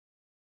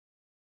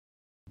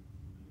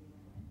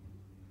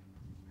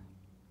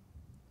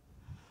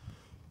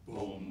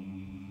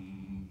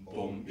Bom,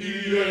 bom,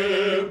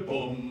 ie,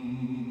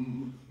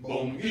 bom,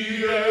 bom,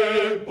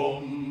 ie,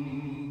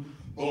 bom,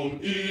 bom,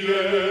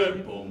 ie,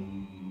 bom,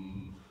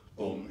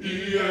 bom,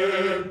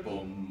 ie,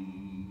 bom,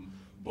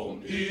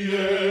 bom,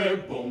 ie,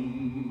 bom,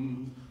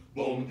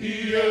 bom,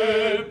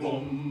 ie,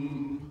 bom,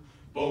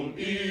 bom,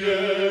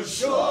 ie,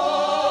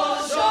 Shosholoza,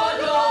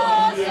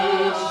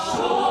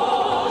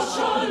 Shosholoza.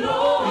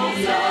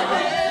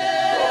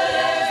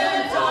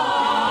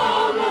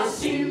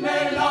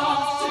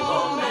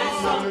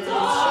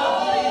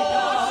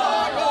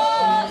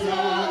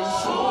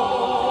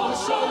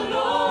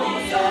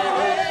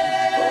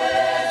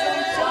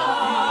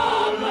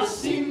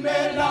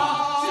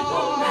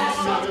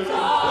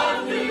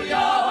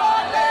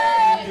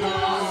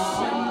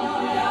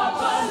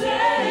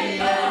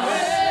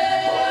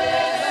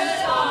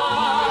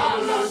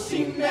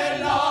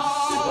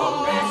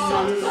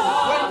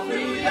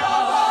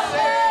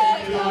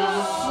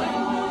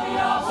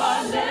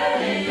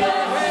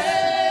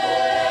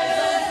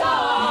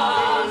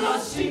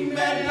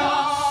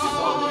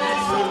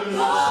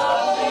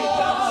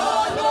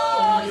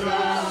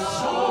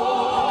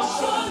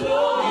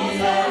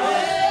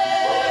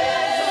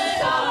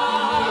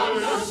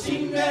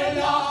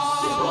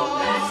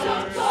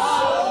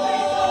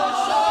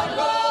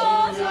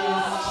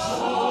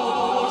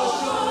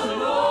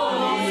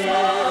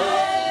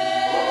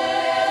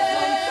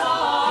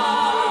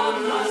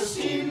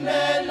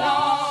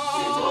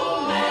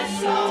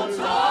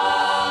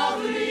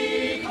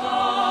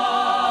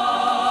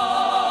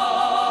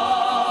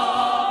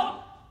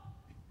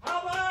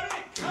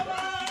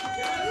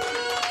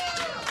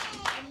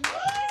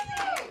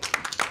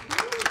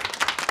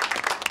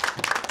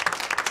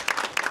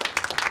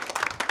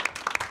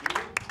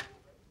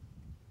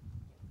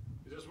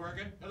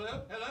 Working?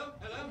 Hello, hello,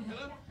 hello,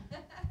 hello.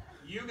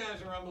 You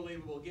guys are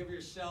unbelievable. Give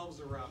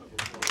yourselves a round of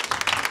applause.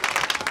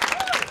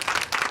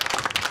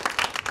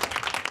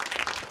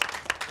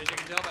 As you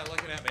can tell by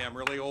looking at me, I'm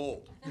really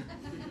old.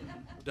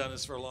 I've done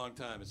this for a long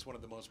time. It's one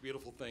of the most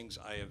beautiful things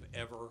I have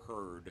ever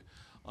heard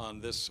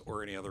on this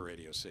or any other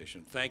radio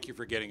station. Thank you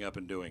for getting up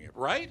and doing it,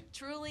 right?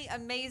 Truly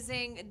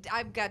amazing.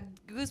 I've got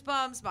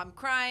goosebumps. I'm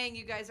crying.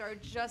 You guys are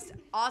just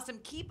awesome.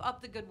 Keep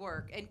up the good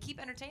work and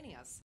keep entertaining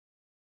us.